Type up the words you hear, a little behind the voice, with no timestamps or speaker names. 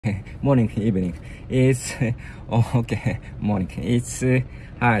morning, evening. It's okay, morning. It's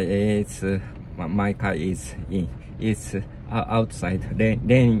hi. It's my car is in. It's outside.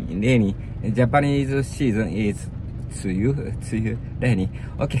 Rainy. Japanese season is to you rainy.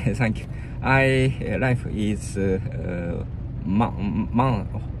 Okay, thank you. Life is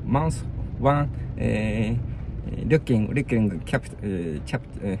month one. Looking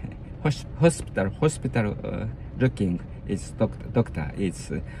hospital looking is doctor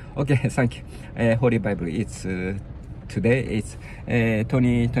is okay. Thank you. Holy Bible. It's today. It's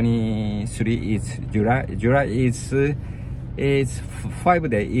 2023. It's July. July is 5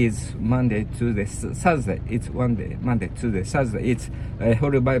 days. Is Monday, Tuesday, Thursday. It's one day. Monday, Tuesday, Thursday. It's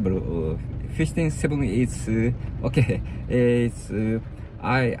Holy Bible. 15/7 is okay. It's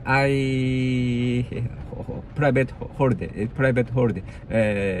private holiday.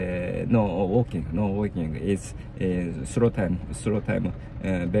 No walking. It's slow time.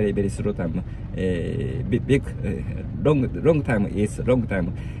 Very slow time. Big long time is long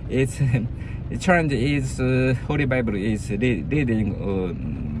time. It's challenge is Holy Bible is reading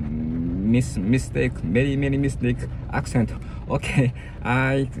mistake, many mistake accent. Okay,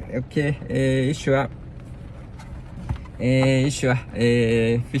 okay. Issue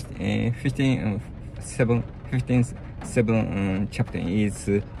 15/7 chapter is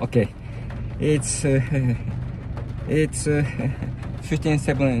okay. It's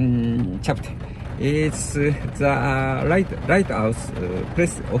 15/7 chapter. It's the lighthouse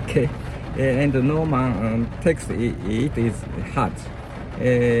place. Okay, and no man takes it. It is hard.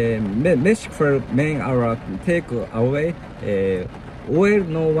 Merciful men are take away. Where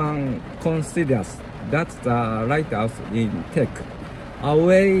no one considers that the lighthouse in take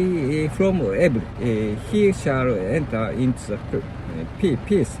away from evil, he shall enter into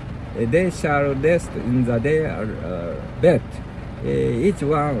peace. They shall rest in their bed. Each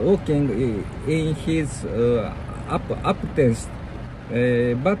one walking in his absence.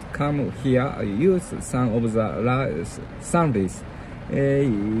 But come here, use some of the sunrays.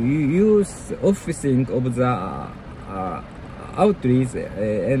 Use officing of the outreach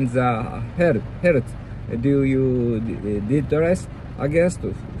and the health. Do you distress against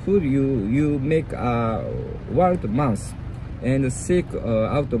who you make a world month and seek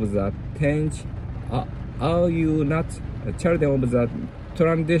out of the change? Are you not children of the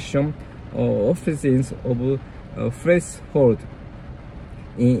tradition officings of threshold?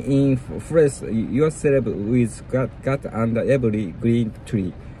 In phrase yourself with God under every green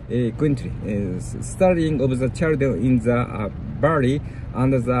tree. Studying of the children in the valley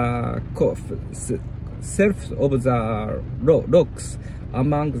and the self of the rocks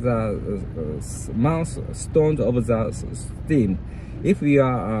among the mouth stones of the stream. If you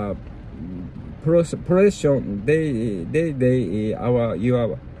are progression, they are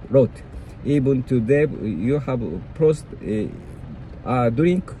your lot. Even to them you have prost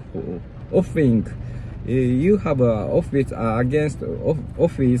drink offering. You have office against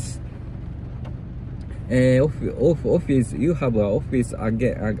office. Office. You have office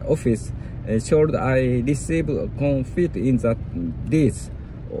again. Office. Should I receive confit in that this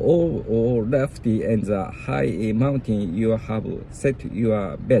or lofty and the high mountain you have set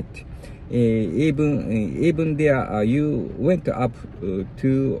your bed. Even there you went up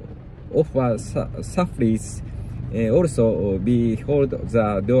to offer sacrifice. Also behold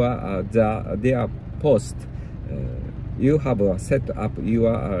the door, their post. You have set up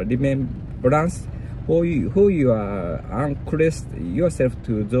your remembrance, who you are uncreased yourself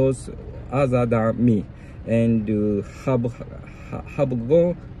to those other than me, and have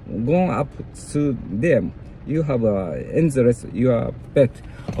gone up to them. You have endless your bed.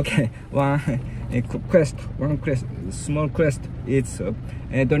 Okay, one small quest. It's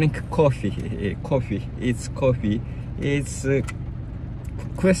drink coffee. It's coffee. It's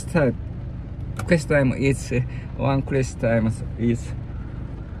quest time. Quest time. It's one quest time. Is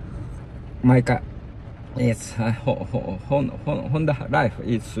my car. It's Honda Life.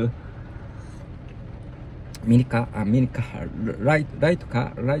 It's mini car. Light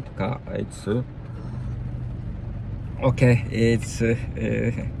car. It's okay. It's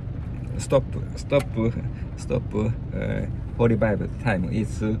stop. Holy Bible time.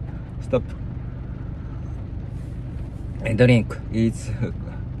 It's stop. And drink. It's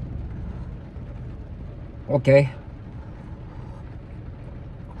okay.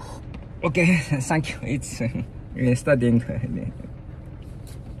 Okay, thank you. It's studying.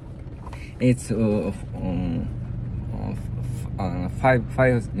 It's five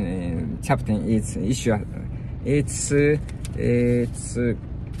chapter. It's issue. It's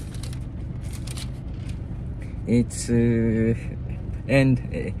and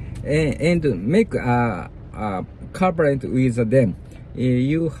make a covenant with them.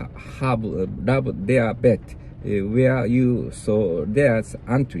 You have loved their bed, where you saw their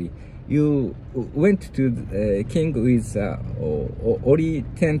entry. You went to the king with holy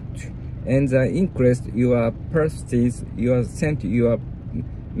tent, and increased your pursuits. You sent your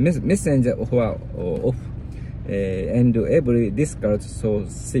messenger of and every discard so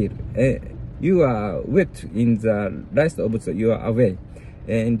seal. You are wet in the rest of your way,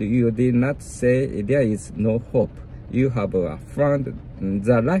 and you did not say there is no hope. You have found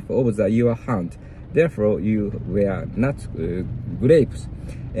the life of your hand. Therefore you were not grapes.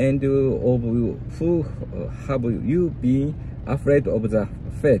 And of who have you been afraid of the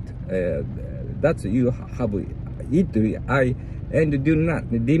fate that you have eaten? And do not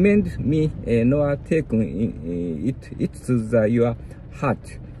demand me, nor take it to your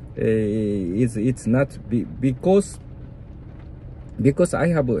heart. It's not because I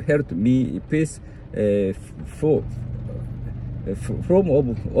have heard me peace from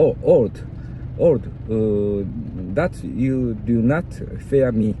old that you do not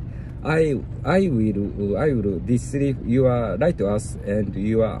fear me. I will deceive your righteous and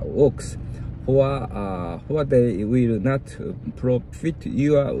your works, for they will not profit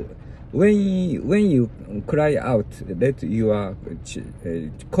you. When you cry out, let your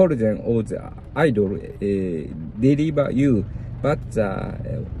children of the idol deliver you, but the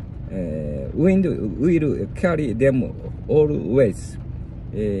wind will carry them always.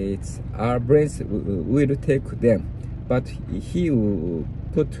 Our brains will take them, but he who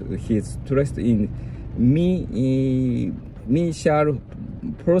put his trust in me shall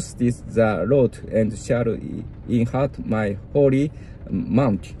possess the Lord, and shall inherit my holy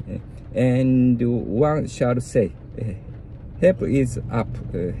mount. And one shall say, help is up,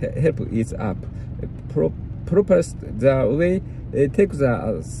 help is up. Propose the way, take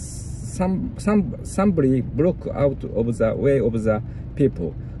the somebody broke out of the way of the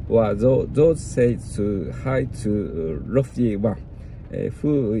people, or those say to high to lofty one,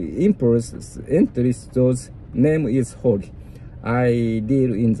 who imposes entries, those name is holy. I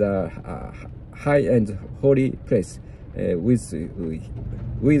deal in the high and holy place with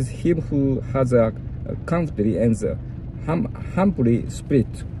him who has a country and the humbly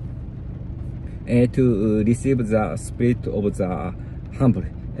spirit, to receive the spirit of the humble,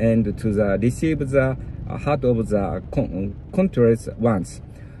 and to receive the heart of the contrite ones.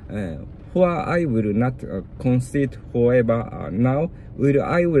 For I will not concede forever. Now will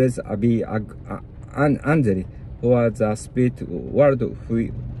I always be angry, for the spirit world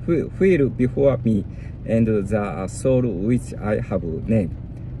will before me, and the soul which I have made,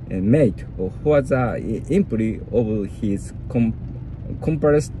 for the imply of his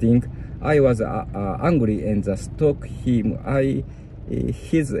comparison. I was angry, and struck him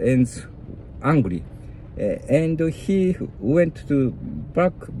his ends angry, and he went to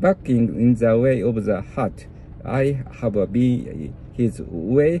backing in the way of the heart. I have been his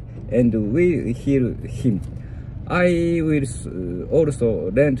way, and will heal him. I will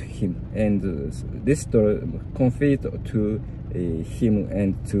also lend him, and restore comfort to him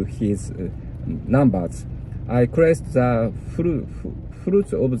and to his numbers. I crest the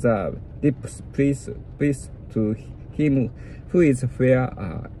fruits of the lips. Peace to him who is fair,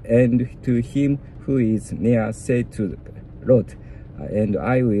 and to him who is near, say to the Lord, and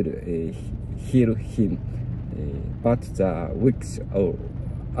I will heal him. But the wicked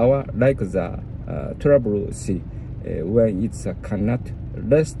are like the troubled sea, when it cannot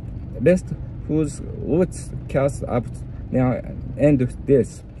rest, whose roots cast up now and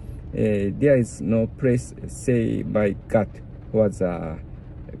death. There is no place, say my God, for the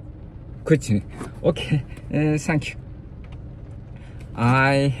question. Okay, thank you.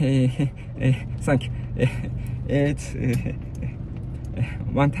 Thank you. It's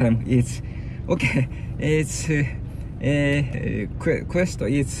one time. It's okay. It's question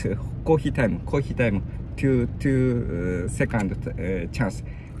is coffee time. 2 second chance.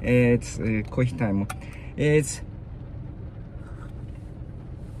 It's coffee time. It's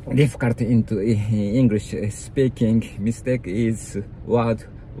difficult into English speaking. Mistake is word.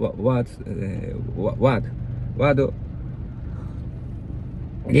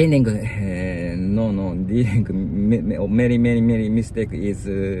 Reading, reading many mistake is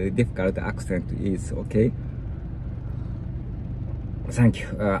difficult. Accent is okay. Thank you.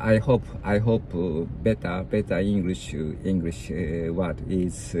 I hope better English word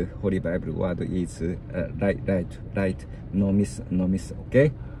is Holy Bible word is right. No miss.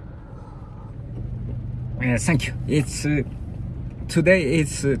 Okay. Thank you. It's today.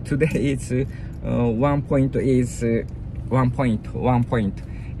 It's one point is one point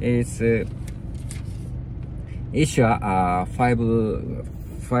is Isaiah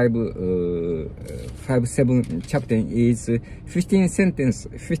 5:7 chapter is 15 sentence.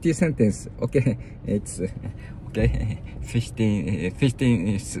 Okay, it's okay.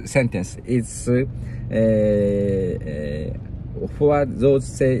 15 sentence is for those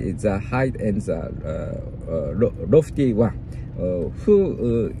say the high and the lofty one,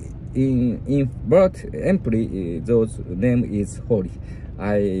 who in birth empty those name is holy.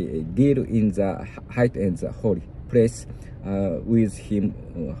 I deal in the height and the holy place with him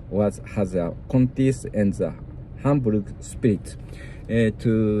has a contest and the humble spirit,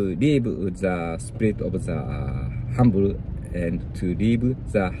 to leave the spirit of the humble and to leave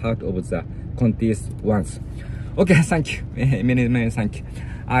the heart of the contest ones. Okay, thank you. Many thank you.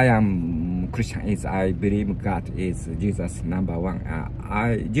 I am Christian. I believe God is Jesus number one.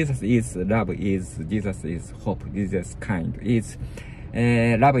 Jesus is love. Jesus is hope. Jesus kind.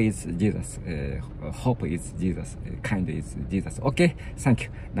 Love is Jesus. Hope is Jesus. Kind is Jesus. Okay, thank you.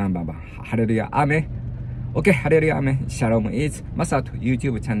 Number one. Hallelujah. Amen. Okay, Hallelujah. Amen. Shalom is Masat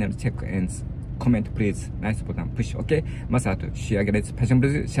YouTube channel. Check and comment please. Nice button push. Okay, Masat share. Passion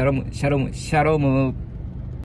please. Shalom.